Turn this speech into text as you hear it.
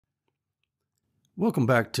Welcome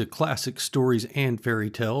back to Classic Stories and Fairy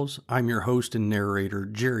Tales. I'm your host and narrator,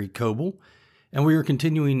 Jerry Coble, and we are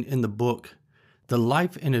continuing in the book, The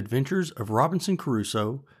Life and Adventures of Robinson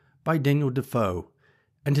Crusoe by Daniel Defoe.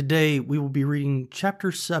 And today we will be reading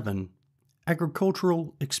Chapter 7,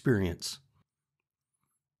 Agricultural Experience.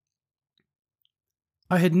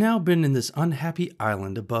 I had now been in this unhappy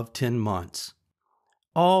island above 10 months.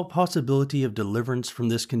 All possibility of deliverance from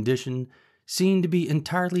this condition seemed to be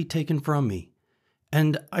entirely taken from me,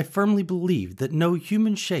 and I firmly believed that no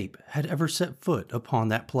human shape had ever set foot upon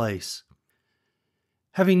that place.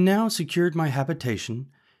 Having now secured my habitation,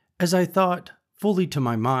 as I thought fully to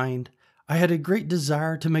my mind, I had a great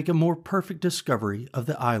desire to make a more perfect discovery of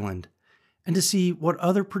the island, and to see what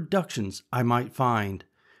other productions I might find,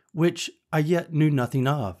 which I yet knew nothing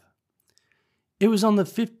of. It was on the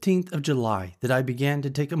 15th of July that I began to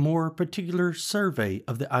take a more particular survey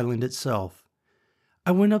of the island itself.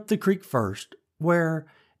 I went up the creek first, where,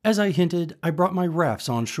 as I hinted, I brought my rafts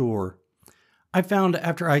on shore. I found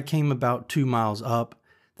after I came about 2 miles up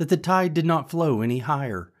that the tide did not flow any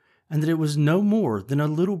higher, and that it was no more than a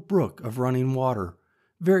little brook of running water,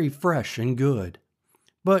 very fresh and good.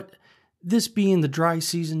 But this being the dry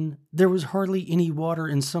season, there was hardly any water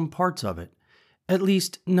in some parts of it, at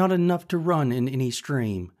least not enough to run in any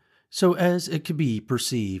stream, so as it could be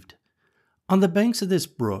perceived. On the banks of this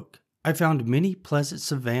brook I found many pleasant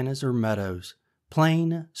savannas or meadows,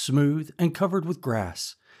 plain, smooth, and covered with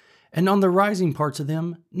grass, and on the rising parts of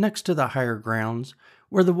them, next to the higher grounds,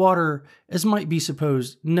 where the water, as might be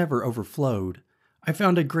supposed, never overflowed, I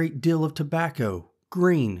found a great deal of tobacco,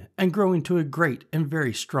 green, and growing to a great and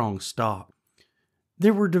very strong stalk.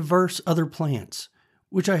 There were divers other plants,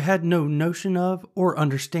 which I had no notion of or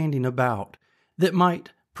understanding about, that might,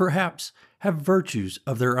 perhaps, have virtues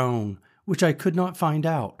of their own, which I could not find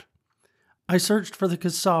out. I searched for the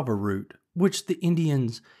cassava root, which the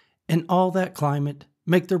Indians, in all that climate,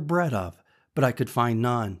 make their bread of, but I could find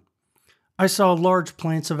none. I saw large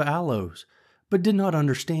plants of aloes, but did not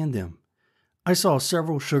understand them. I saw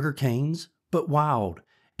several sugar canes, but wild,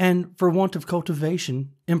 and, for want of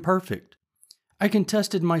cultivation, imperfect. I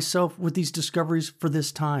contested myself with these discoveries for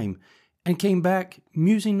this time, and came back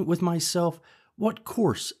musing with myself what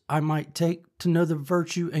course I might take to know the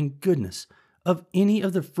virtue and goodness of any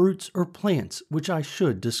of the fruits or plants which I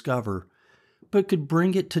should discover, but could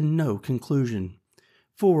bring it to no conclusion.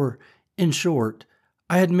 For, in short,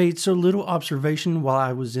 I had made so little observation while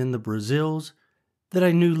I was in the Brazils, that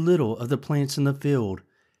I knew little of the plants in the field,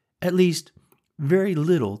 at least very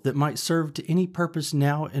little that might serve to any purpose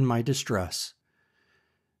now in my distress.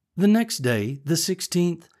 The next day, the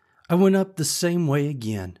 16th, I went up the same way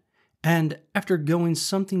again, and after going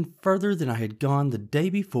something further than I had gone the day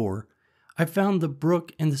before, I found the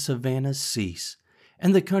brook and the savannas cease,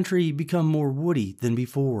 and the country become more woody than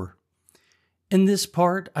before. In this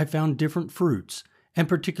part I found different fruits, and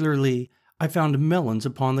particularly I found melons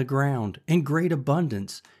upon the ground in great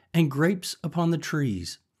abundance, and grapes upon the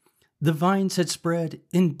trees. The vines had spread,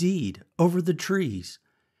 indeed, over the trees,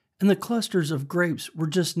 and the clusters of grapes were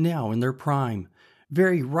just now in their prime,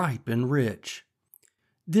 very ripe and rich.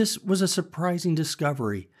 This was a surprising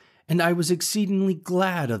discovery, and I was exceedingly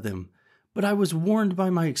glad of them, but I was warned by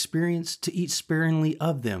my experience to eat sparingly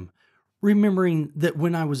of them, remembering that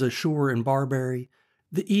when I was ashore in Barbary,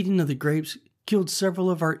 the eating of the grapes killed several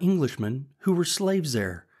of our Englishmen who were slaves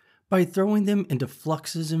there, by throwing them into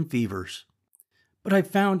fluxes and fevers. But I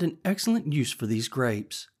found an excellent use for these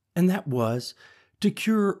grapes, and that was, to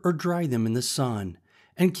cure or dry them in the sun,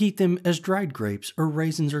 and keep them as dried grapes or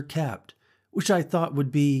raisins are kept, which I thought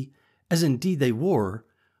would be, as indeed they were,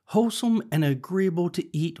 wholesome and agreeable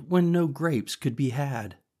to eat when no grapes could be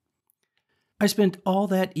had. I spent all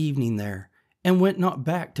that evening there, and went not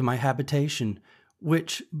back to my habitation,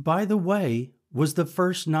 which, by the way, was the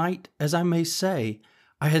first night, as I may say,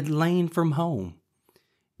 I had lain from home.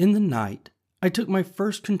 In the night, I took my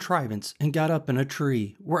first contrivance and got up in a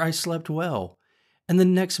tree, where I slept well, and the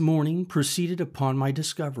next morning proceeded upon my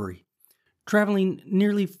discovery, traveling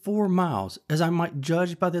nearly 4 miles, as I might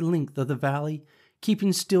judge by the length of the valley,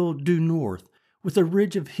 keeping still due north, with a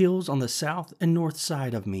ridge of hills on the south and north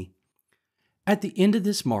side of me. At the end of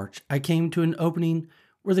this march I came to an opening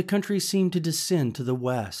where the country seemed to descend to the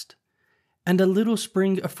west, and a little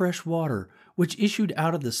spring of fresh water, which issued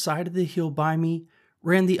out of the side of the hill by me,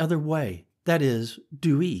 ran the other way, that is,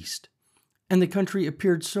 due east, and the country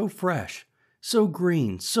appeared so fresh, so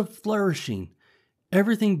green, so flourishing,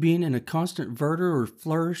 everything being in a constant verdure or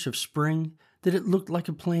flourish of spring, that it looked like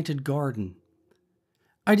a planted garden.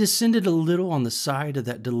 I descended a little on the side of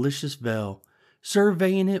that delicious vale,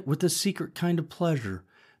 surveying it with a secret kind of pleasure,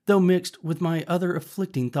 though mixed with my other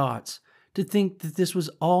afflicting thoughts, to think that this was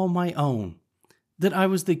all my own, that I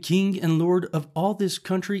was the king and lord of all this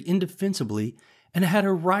country indefensibly, and had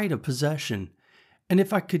a right of possession, and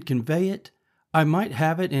if I could convey it, I might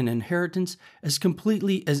have it in inheritance as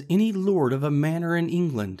completely as any lord of a manor in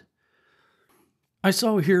England. I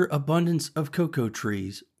saw here abundance of cocoa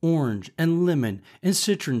trees, orange and lemon and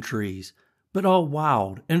citron trees, but all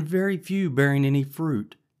wild and very few bearing any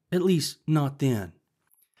fruit, at least not then.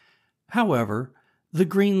 However, the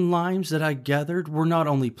green limes that I gathered were not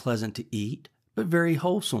only pleasant to eat, but very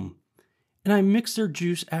wholesome, and I mixed their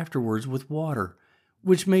juice afterwards with water,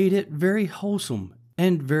 which made it very wholesome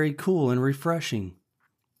and very cool and refreshing.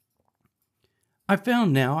 I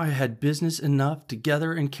found now I had business enough to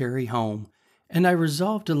gather and carry home, and I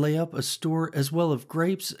resolved to lay up a store as well of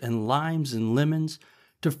grapes and limes and lemons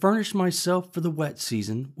to furnish myself for the wet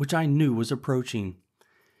season which I knew was approaching.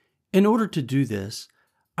 In order to do this,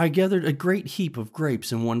 I gathered a great heap of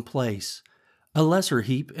grapes in one place, a lesser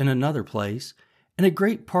heap in another place, and a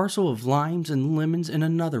great parcel of limes and lemons in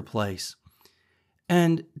another place.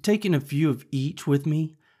 And taking a few of each with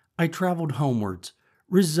me, I traveled homewards,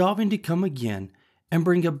 resolving to come again and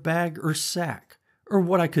bring a bag or sack, or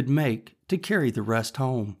what I could make, to carry the rest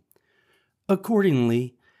home.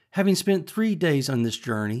 Accordingly, having spent 3 days on this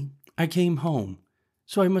journey, I came home,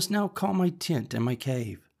 so I must now call my tent and my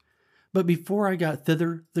cave. But before I got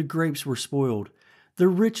thither, the grapes were spoiled, the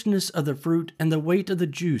richness of the fruit and the weight of the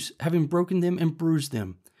juice having broken them and bruised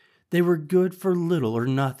them. They were good for little or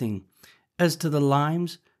nothing. As to the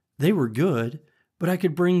limes, they were good, but I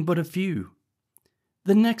could bring but a few.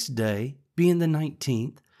 The next day, being the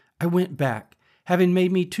 19th, I went back, having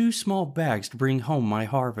made me 2 small bags to bring home my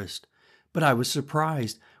harvest. But I was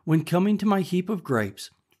surprised, when coming to my heap of grapes,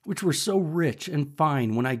 which were so rich and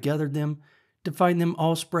fine when I gathered them, to find them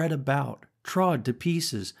all spread about, trod to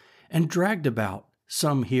pieces, and dragged about,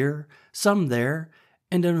 some here, some there,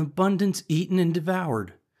 and in abundance eaten and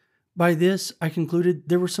devoured. By this I concluded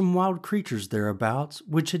there were some wild creatures thereabouts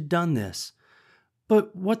which had done this,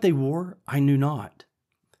 but what they were I knew not.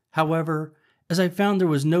 However, as I found there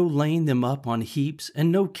was no laying them up on heaps and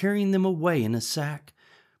no carrying them away in a sack,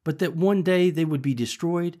 but that one day they would be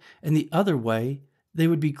destroyed and the other way they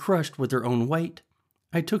would be crushed with their own weight,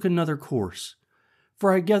 I took another course.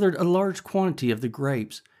 For I gathered a large quantity of the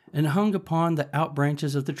grapes and hung upon the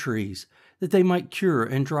outbranches of the trees, that they might cure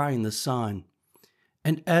and dry in the sun.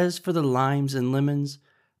 And as for the limes and lemons,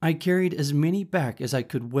 I carried as many back as I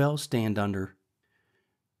could well stand under.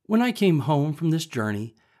 When I came home from this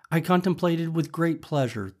journey, I contemplated with great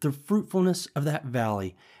pleasure the fruitfulness of that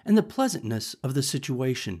valley and the pleasantness of the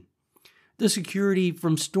situation, the security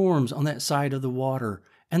from storms on that side of the water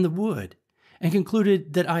and the wood, and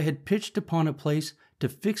concluded that I had pitched upon a place to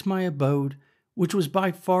fix my abode, which was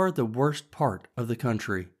by far the worst part of the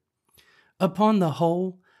country. Upon the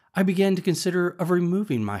whole, I began to consider of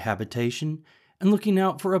removing my habitation and looking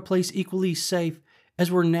out for a place equally safe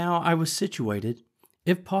as where now I was situated,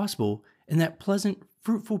 if possible, in that pleasant,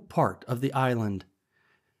 fruitful part of the island.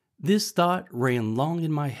 This thought ran long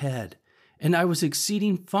in my head, and I was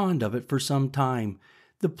exceeding fond of it for some time.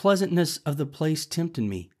 The pleasantness of the place tempted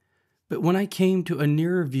me, but when I came to a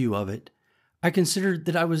nearer view of it, I considered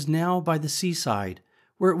that I was now by the seaside,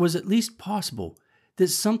 where it was at least possible that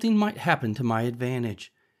something might happen to my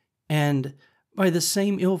advantage, and, by the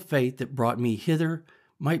same ill fate that brought me hither,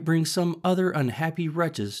 might bring some other unhappy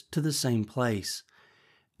wretches to the same place.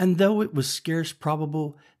 And though it was scarce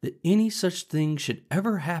probable that any such thing should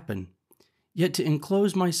ever happen, yet to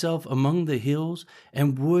enclose myself among the hills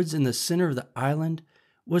and woods in the center of the island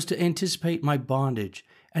was to anticipate my bondage,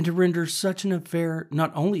 and to render such an affair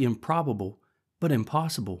not only improbable, but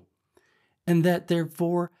impossible, and that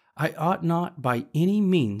therefore I ought not by any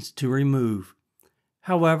means to remove.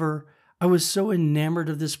 However, I was so enamored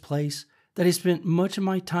of this place that I spent much of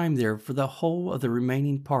my time there for the whole of the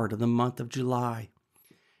remaining part of the month of July.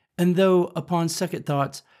 And though, upon second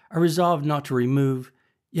thoughts, I resolved not to remove,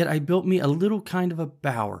 yet I built me a little kind of a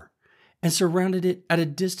bower, and surrounded it at a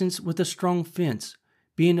distance with a strong fence,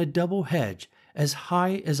 being a double hedge, as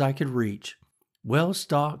high as I could reach, well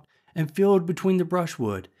stocked and filled between the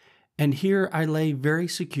brushwood, and here I lay very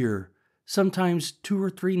secure, sometimes 2 or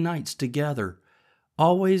 3 nights together,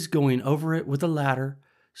 always going over it with a ladder,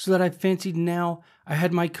 so that I fancied now I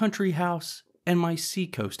had my country house and my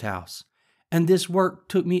sea-coast house, and this work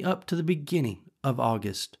took me up to the beginning of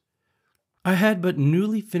August. I had but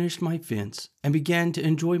newly finished my fence, and began to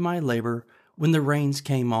enjoy my labor when the rains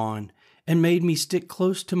came on, and made me stick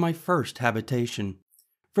close to my first habitation.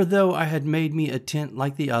 For though I had made me a tent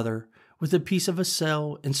like the other, with a piece of a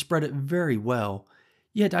cell, and spread it very well,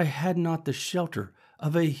 Yet I had not the shelter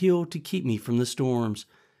of a hill to keep me from the storms,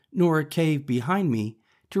 nor a cave behind me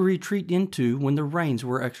to retreat into when the rains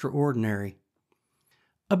were extraordinary.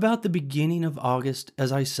 About the beginning of August,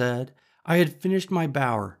 as I said, I had finished my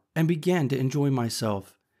bower and began to enjoy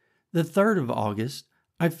myself. The 3rd of August,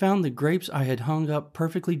 I found the grapes I had hung up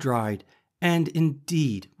perfectly dried, and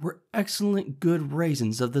indeed were excellent good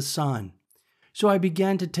raisins of the sun. So I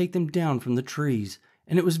began to take them down from the trees,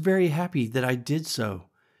 and it was very happy that I did so,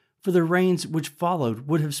 for the rains which followed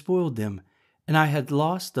would have spoiled them, and I had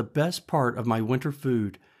lost the best part of my winter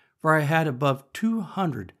food, for I had above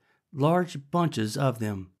 200 large bunches of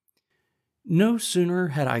them. No sooner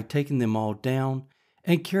had I taken them all down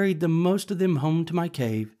and carried the most of them home to my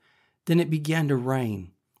cave than it began to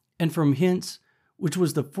rain, and from hence, which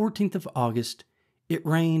was the 14th of August, it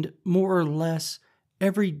rained more or less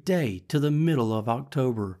every day till the middle of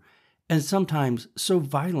October, and sometimes so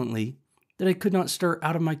violently that I could not stir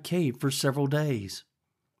out of my cave for several days.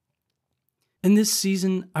 In this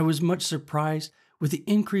season I was much surprised with the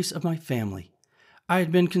increase of my family. I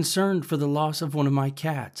had been concerned for the loss of one of my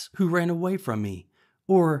cats, who ran away from me,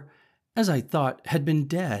 or, as I thought, had been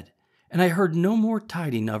dead, and I heard no more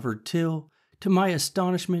tidings of her till, to my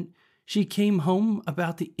astonishment, she came home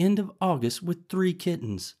about the end of August with 3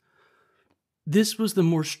 kittens. This was the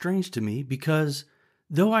more strange to me because,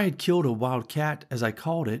 though I had killed a wild cat, as I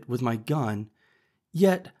called it, with my gun,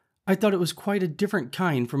 yet I thought it was quite a different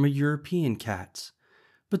kind from a European cat's.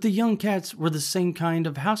 But the young cats were the same kind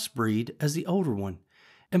of house breed as the older one,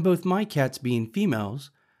 and both my cats being females,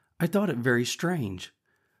 I thought it very strange.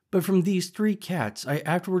 But from these 3 cats I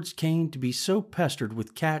afterwards came to be so pestered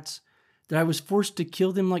with cats that I was forced to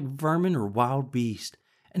kill them like vermin or wild beasts,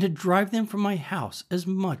 and to drive them from my house as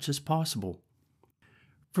much as possible.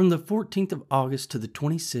 From the 14th of August to the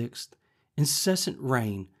 26th, incessant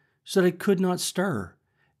rain, so that I could not stir,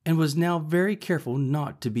 and was now very careful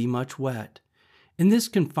not to be much wet. In this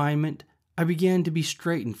confinement, I began to be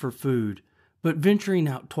straitened for food, but venturing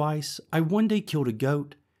out twice, I one day killed a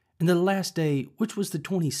goat, and the last day, which was the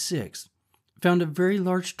 26th, found a very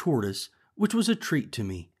large tortoise, which was a treat to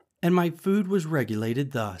me, and my food was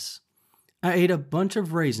regulated thus. I ate a bunch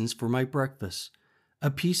of raisins for my breakfast,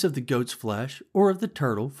 a piece of the goat's flesh or of the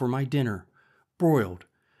turtle for my dinner, broiled,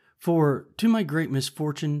 for, to my great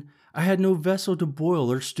misfortune, I had no vessel to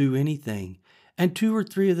boil or stew anything, and 2 or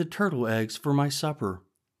 3 of the turtle eggs for my supper.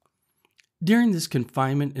 During this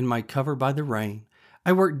confinement in my cover by the rain,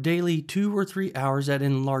 I worked daily 2 or 3 hours at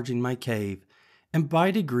enlarging my cave, and by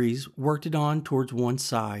degrees worked it on towards one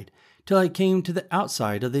side, till I came to the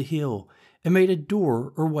outside of the hill, and made a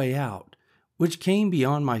door or way out, which came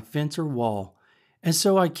beyond my fence or wall, and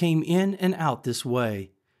so I came in and out this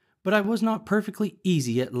way. But I was not perfectly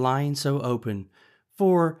easy at lying so open,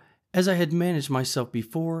 for, as I had managed myself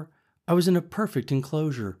before, I was in a perfect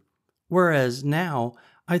enclosure, whereas now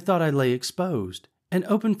I thought I lay exposed, and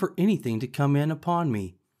open for anything to come in upon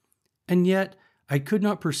me. And yet I could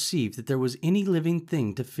not perceive that there was any living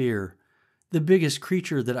thing to fear, the biggest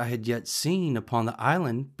creature that I had yet seen upon the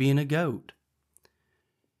island being a goat.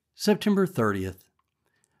 September 30th.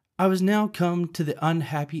 I was now come to the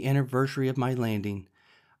unhappy anniversary of my landing.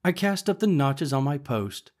 I cast up the notches on my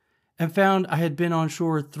post, and found I had been on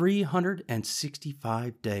shore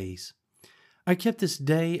 365 days. I kept this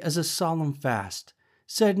day as a solemn fast,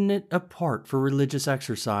 setting it apart for religious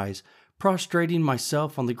exercise, prostrating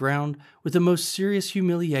myself on the ground with the most serious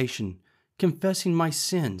humiliation, confessing my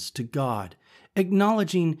sins to God,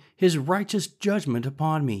 acknowledging His righteous judgment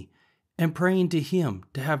upon me, and praying to Him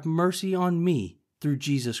to have mercy on me through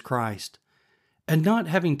Jesus Christ. And not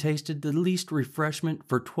having tasted the least refreshment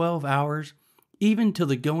for 12 hours, even till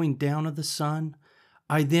the going down of the sun,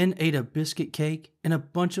 I then ate a biscuit cake and a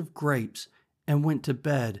bunch of grapes, and went to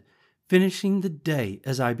bed, finishing the day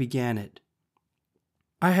as I began it.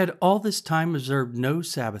 I had all this time observed no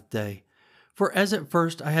Sabbath day, for as at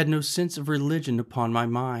first I had no sense of religion upon my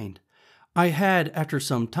mind, I had, after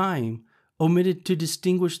some time, omitted to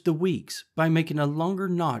distinguish the weeks by making a longer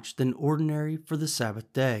notch than ordinary for the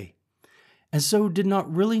Sabbath day, and so did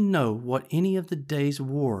not really know what any of the days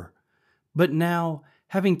were. But now,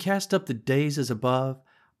 having cast up the days as above,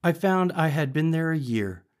 I found I had been there a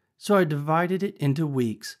year, so I divided it into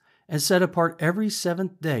weeks, and set apart every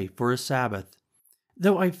 7th day for a Sabbath,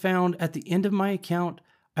 though I found at the end of my account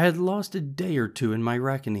I had lost a day or 2 in my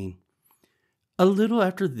reckoning. A little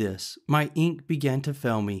after this, my ink began to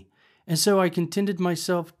fail me, and so I contented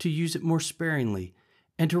myself to use it more sparingly,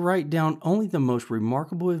 and to write down only the most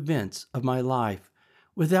remarkable events of my life,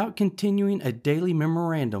 without continuing a daily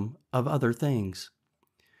memorandum of other things.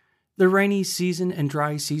 The rainy season and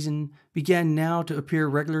dry season began now to appear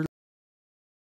regularly